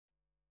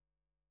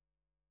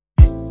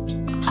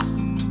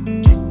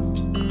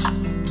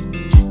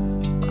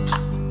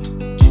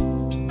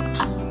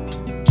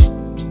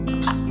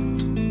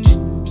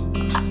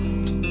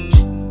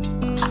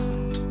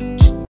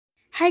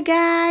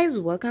Hi guys,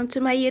 welcome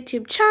to my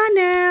YouTube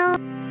channel.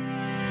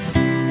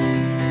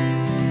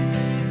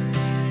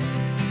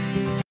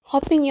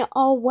 Hoping you're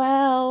all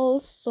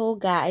well. So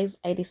guys,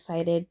 I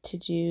decided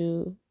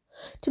to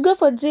go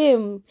for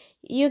gym,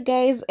 you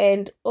guys,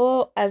 and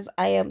oh, as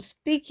I am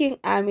speaking,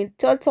 I'm in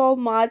total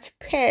much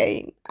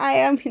pain. I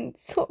am in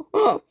so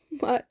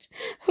much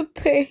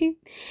pain,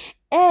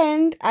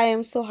 and I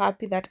am so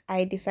happy that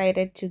I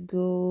decided to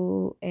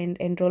go and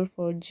enroll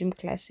for gym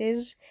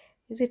classes.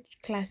 Is it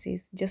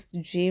classes? Just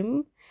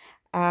gym.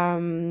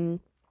 um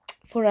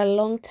for a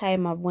long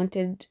time I've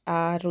wanted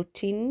a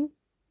routine,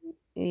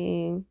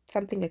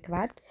 something like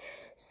that,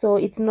 so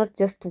it's not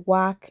just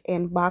work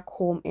and back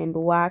home and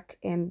work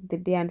and the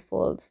day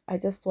unfolds. I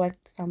just want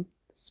some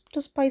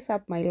to spice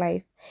up my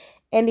life.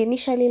 And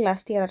initially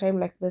last year at a time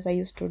like this, I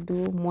used to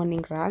do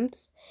morning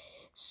runs.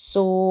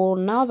 So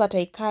now that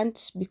I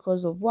can't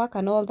because of work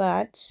and all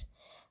that,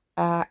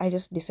 I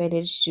just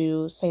decided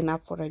to sign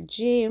up for a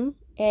gym,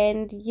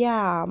 and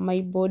yeah, my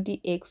body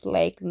aches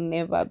like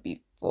never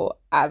before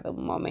at the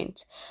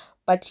moment.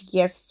 But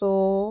yes,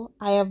 so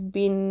I have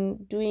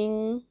been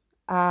doing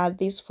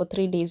this for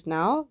 3 days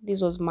now.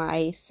 This was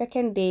my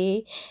second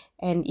day,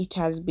 and it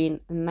has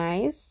been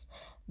nice.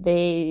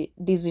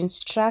 These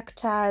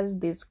instructors,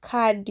 there's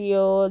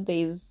cardio,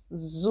 there's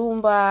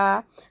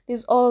Zumba,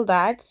 there's all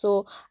that.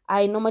 So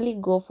I normally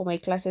go for my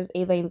classes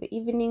either in the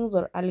evenings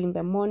or early in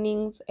the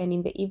mornings, and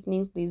in the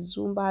evenings there's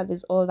Zumba,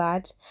 there's all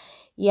that.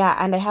 Yeah,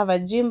 and I have a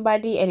gym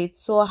buddy, and it's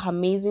so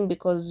amazing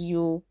because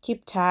you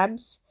keep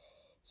tabs.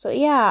 So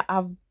yeah,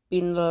 I've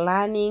been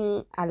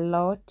learning a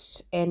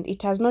lot, and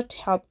it has not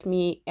helped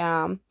me.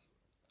 For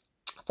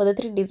the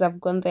 3 days I've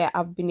gone there,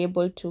 I've been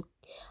able to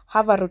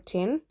have a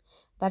routine.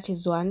 That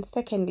is one.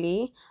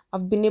 Secondly,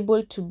 I've been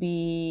able to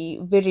be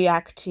very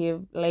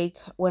active. Like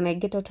when I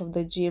get out of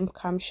the gym,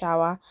 come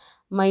shower,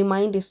 my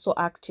mind is so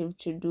active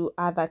to do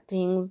other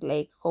things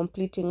like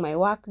completing my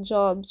work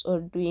jobs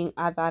or doing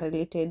other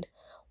related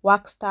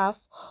work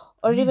stuff,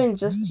 or even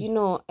just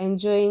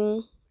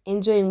enjoying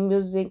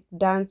music,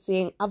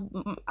 dancing.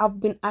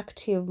 I've been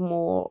active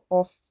more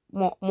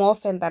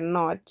often than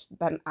not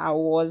than I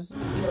was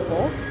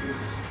before.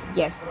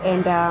 Yes,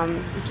 and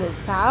it was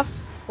tough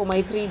for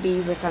my 3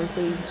 days. I can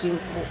say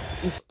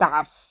is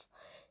tough.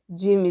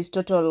 Gym is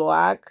total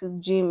work.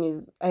 Gym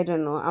is, I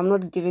don't know, I'm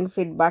not giving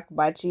feedback,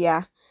 but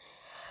yeah,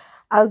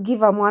 I'll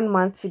give a 1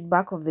 month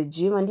feedback of the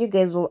gym, and you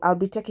guys will, I'll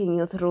be taking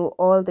you through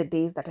all the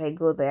days that I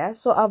go there.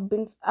 So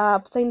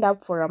I've signed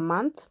up for a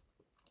month,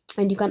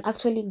 and you can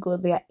actually go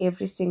there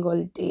every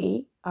single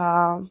day.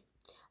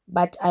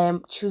 But I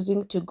am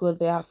choosing to go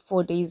there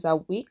 4 days a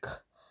week.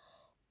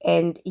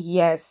 And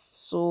yes,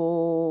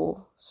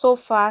 so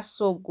far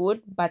so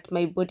good, but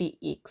my body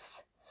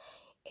aches.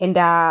 And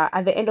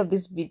at the end of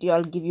this video,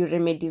 I'll give you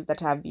remedies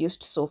that I've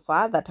used so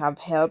far that have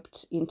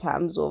helped in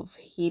terms of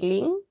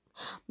healing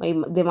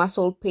the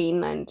muscle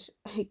pain. And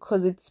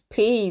because it's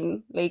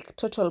pain, like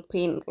total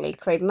pain,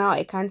 like right now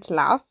I can't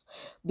laugh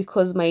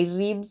because my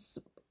ribs,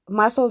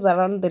 muscles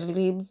around the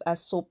ribs are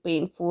so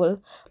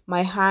painful.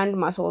 My hand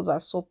muscles are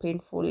so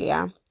painful.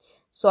 Yeah,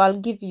 so I'll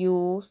give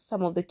you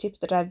some of the tips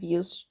that I've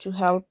used to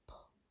help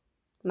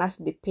nurse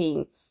the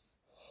pains.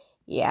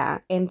 Yeah,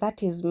 and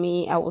that is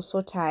me. I was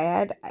so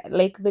tired.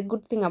 Like, the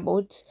good thing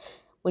about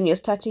when you're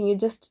starting, you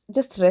just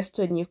rest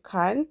when you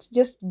can't.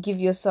 Just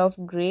give yourself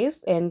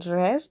grace and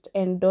rest,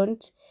 and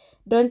don't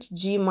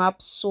gym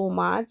up so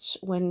much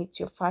when it's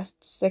your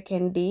first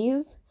second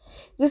days.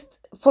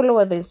 Just follow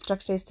what the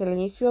instructor is telling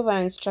you. If you have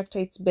an instructor,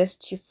 it's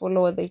best you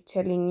follow what they're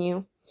telling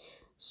you.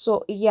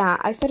 So yeah,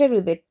 I started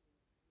with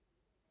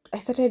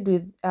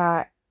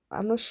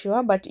I'm not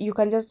sure, but you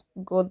can just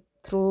go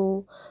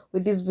through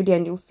with this video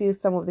and you'll see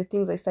some of the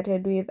things I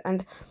started with,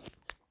 and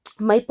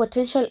my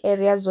potential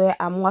areas where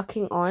I'm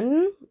working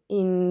on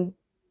in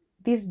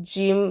this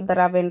gym that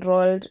I've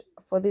enrolled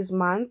for this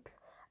month.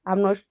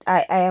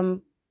 I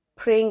am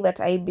praying that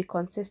I be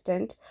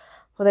consistent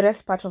for the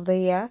rest part of the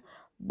year,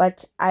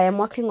 but I am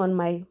working on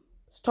my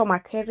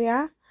stomach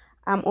area.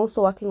 I'm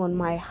also working on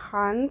my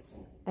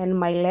hands and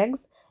my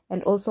legs,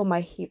 and also my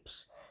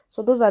hips.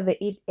 So those are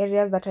the 8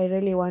 areas that I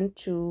really want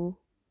to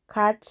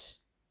cut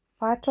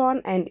fat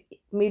on, and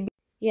maybe,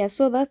 yeah.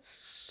 So that's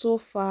so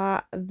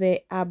far the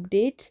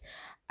update.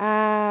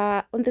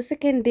 On the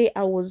second day,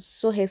 I was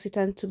so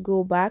hesitant to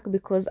go back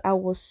because I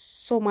was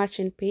so much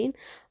in pain.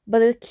 But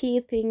the key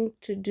thing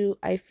to do,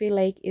 I feel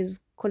like, is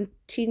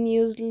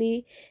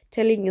continuously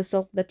telling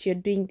yourself that you're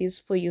doing this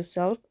for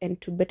yourself and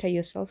to better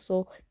yourself.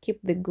 So keep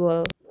the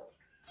goal.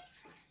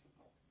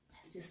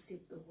 Let's just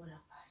sip the water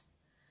first.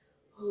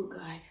 Oh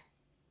God,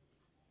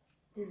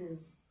 this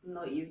is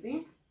not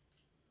easy.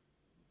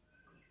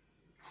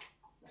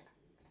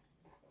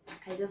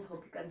 I just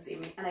hope you can see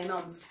me, and I know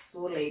I'm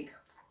so like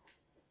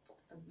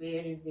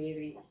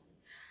very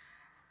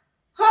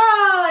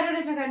I don't know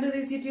if I can do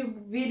this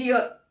YouTube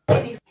video.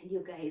 And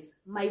you guys,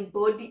 my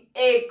body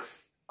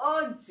aches.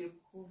 Oh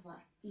Jehovah,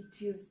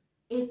 it is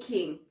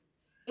aching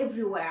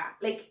everywhere.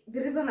 Like,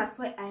 the reason as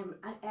why I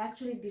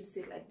actually did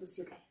sit like this,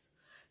 you guys,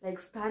 Like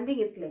standing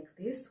it's like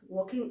this,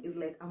 walking is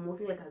like I'm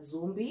walking like a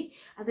zombie,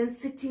 and then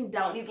sitting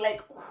down is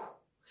like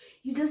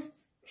you just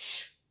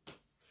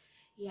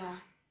yeah.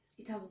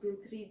 It has been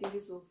 3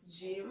 days of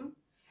gym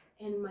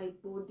and my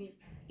body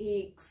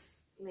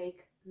aches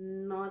like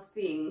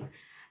nothing.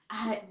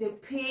 The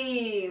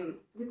pain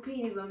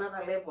is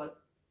another level.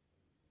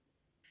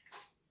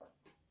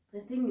 The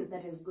thing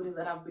that is good is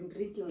that I've been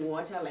drinking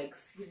water like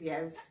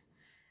serious.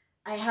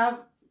 I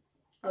have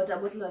a water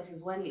bottle that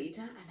is 1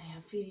 liter and I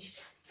have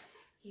finished.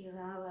 Here's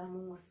another, I'm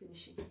almost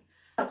finishing.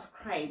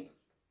 Subscribe,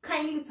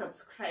 kindly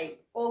subscribe.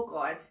 Oh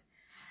god,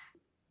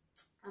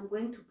 I'm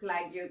going to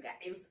plug you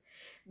guys.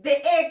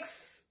 The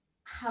ex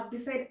have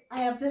decided, I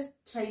have just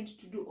tried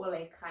to do all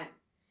I can.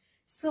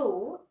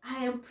 So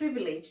I am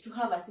privileged to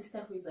have a sister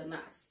who is a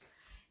nurse,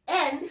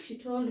 and she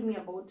told me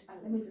about,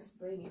 let me just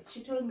bring it.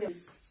 She told me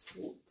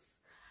salt.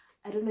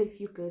 I don't know if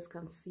you guys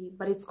can see,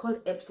 but it's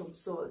called Epsom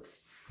salt.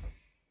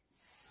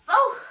 So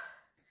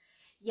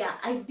yeah,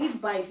 I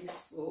did buy this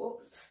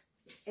salt,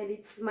 and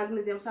it's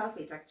magnesium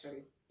sulfate.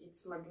 Actually,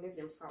 it's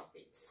magnesium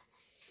sulfate,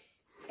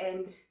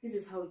 and this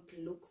is how it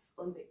looks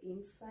on the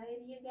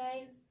inside, you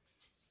guys.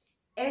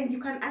 And you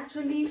can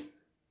actually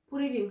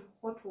put it in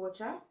hot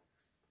water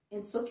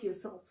and soak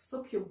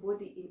your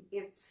body in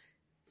it.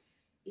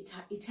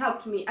 It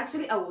helped me.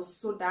 Actually, I was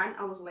so done.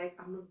 I was like,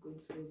 I'm not going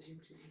to the gym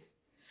today.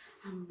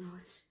 I'm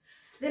not.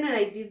 Then when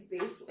I did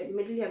this,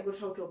 immediately I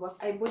got out of work.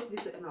 I bought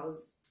this and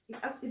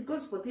it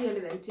goes for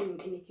 310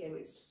 in any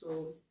chemist.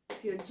 So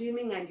if you're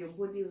gymming and your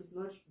body is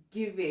not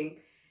giving,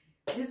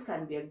 this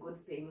can be a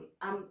good thing.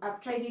 I've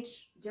tried it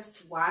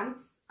just once.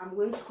 I'm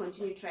going to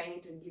continue trying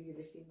it and give you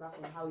the feedback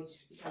on how it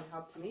has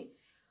helped me.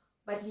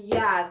 But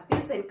yeah,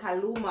 this and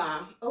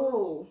Kaluma.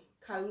 Oh,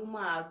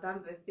 Kaluma has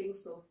done the thing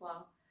so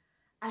far.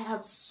 I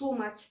have so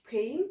much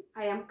pain.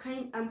 I'm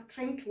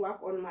trying to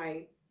work on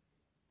my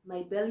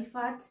belly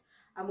fat.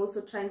 I'm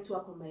also trying to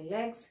work on my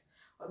legs,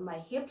 on my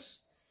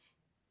hips.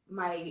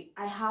 My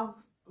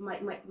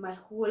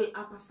whole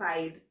upper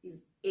side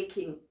is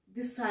aching.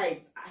 This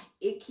side are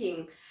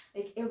aching.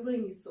 Like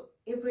everything is so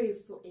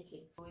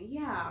aching. So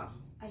yeah,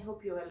 I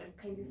hope you're well and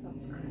kindly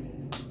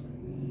subscribe,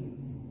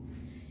 please.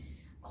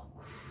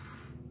 Oh,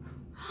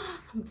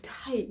 I'm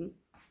dying.